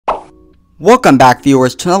Welcome back,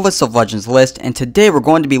 viewers, to another List of Legends list, and today we're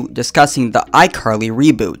going to be discussing the iCarly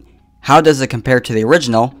reboot. How does it compare to the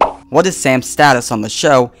original? What is Sam's status on the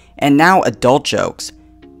show? And now adult jokes.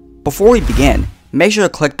 Before we begin, make sure to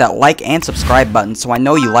click that like and subscribe button so I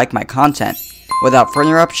know you like my content. Without further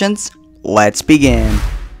interruptions, let's begin.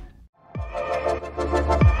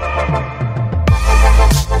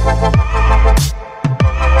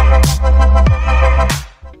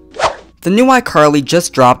 The new iCarly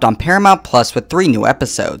just dropped on Paramount Plus with 3 new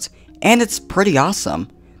episodes, and it's pretty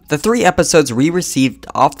awesome. The 3 episodes we received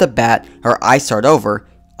off the bat are I Start Over,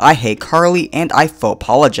 I Hate Carly, and I Faux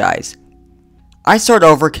Apologize. I Start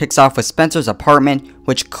Over kicks off with Spencer's apartment,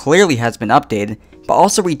 which clearly has been updated, but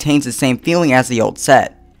also retains the same feeling as the old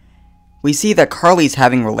set. We see that Carly's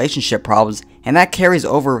having relationship problems, and that carries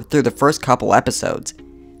over through the first couple episodes.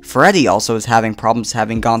 Freddie also is having problems,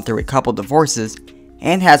 having gone through a couple divorces,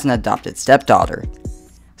 and has an adopted stepdaughter.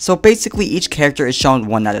 So basically each character is shown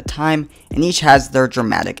one at a time, and each has their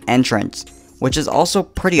dramatic entrance, which is also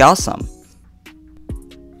pretty awesome.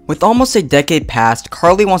 With almost a decade past,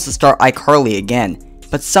 Carly wants to start iCarly again,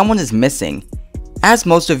 but someone is missing. As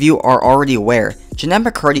most of you are already aware, Jeanette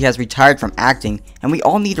McCurdy has retired from acting, and we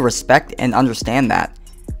all need to respect and understand that.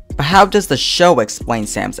 But how does the show explain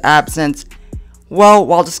Sam's absence? Well,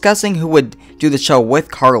 while discussing who would do the show with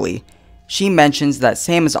Carly, she mentions that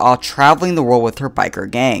Sam is off traveling the world with her biker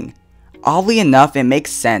gang. Oddly enough, it makes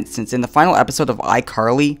sense since in the final episode of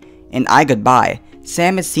iCarly, in I Goodbye,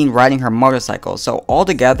 Sam is seen riding her motorcycle, so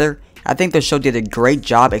altogether, I think the show did a great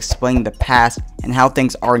job explaining the past and how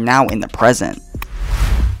things are now in the present.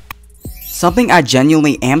 Something I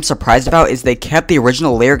genuinely am surprised about is they kept the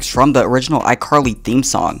original lyrics from the original iCarly theme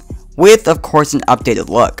song, with of course an updated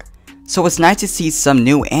look. So it's nice to see some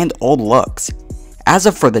new and old looks. As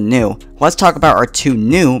of for the new, let's talk about our 2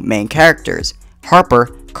 new main characters,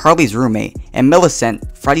 Harper, Carly's roommate, and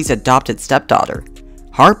Millicent, Freddie's adopted stepdaughter.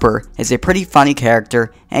 Harper is a pretty funny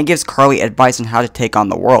character and gives Carly advice on how to take on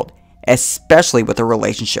the world, especially with her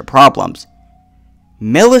relationship problems.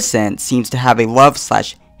 Millicent seems to have a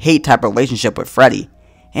love/hate type relationship with Freddie,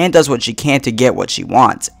 and does what she can to get what she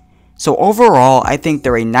wants. So overall, I think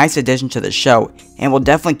they're a nice addition to the show and will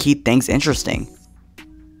definitely keep things interesting.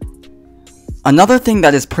 Another thing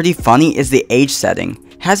that is pretty funny is the age setting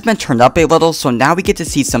has been turned up a little, so now we get to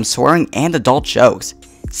see some swearing and adult jokes.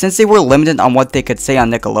 Since they were limited on what they could say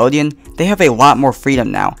on Nickelodeon, they have a lot more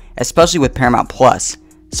freedom now, especially with Paramount Plus.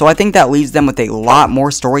 So I think that leaves them with a lot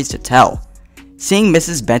more stories to tell. Seeing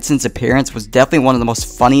Mrs. Benson's appearance was definitely one of the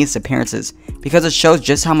most funniest appearances because it shows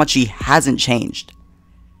just how much she hasn't changed.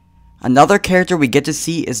 Another character we get to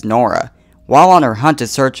see is Nora. While on her hunt to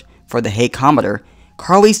search for the Hate-cometer,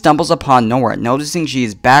 Carly stumbles upon Nora, noticing she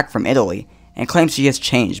is back from Italy, and claims she has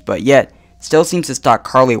changed, but yet still seems to stalk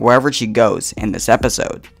Carly wherever she goes in this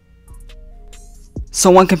episode. So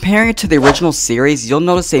when comparing it to the original series, you'll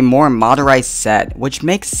notice a more modernized set, which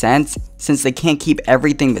makes sense since they can't keep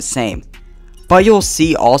everything the same. But you'll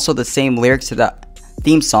see also the same lyrics to the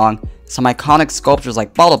theme song, some iconic sculptures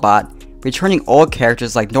like BattleBot, returning old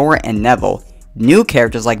characters like Nora and Neville, new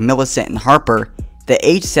characters like Millicent and Harper, the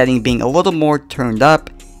age setting being a little more turned up,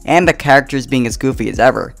 and the characters being as goofy as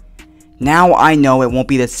ever. Now I know it won't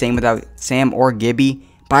be the same without Sam or Gibby,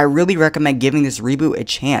 but I really recommend giving this reboot a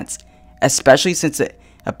chance, especially since it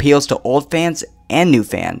appeals to old fans and new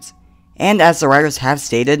fans. And as the writers have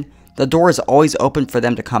stated, the door is always open for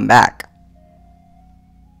them to come back.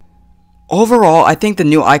 Overall, I think the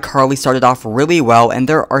new iCarly started off really well, and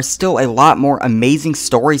there are still a lot more amazing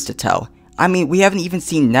stories to tell. I mean, we haven't even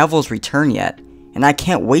seen Neville's return yet, and I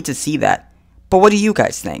can't wait to see that. But what do you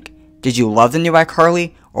guys think? Did you love the new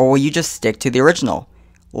iCarly, or will you just stick to the original?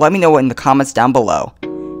 Let me know in the comments down below.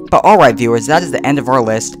 But alright viewers, that is the end of our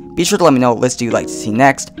list. Be sure to let me know what list you'd like to see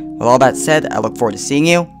next. With all that said, I look forward to seeing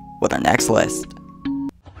you with our next list.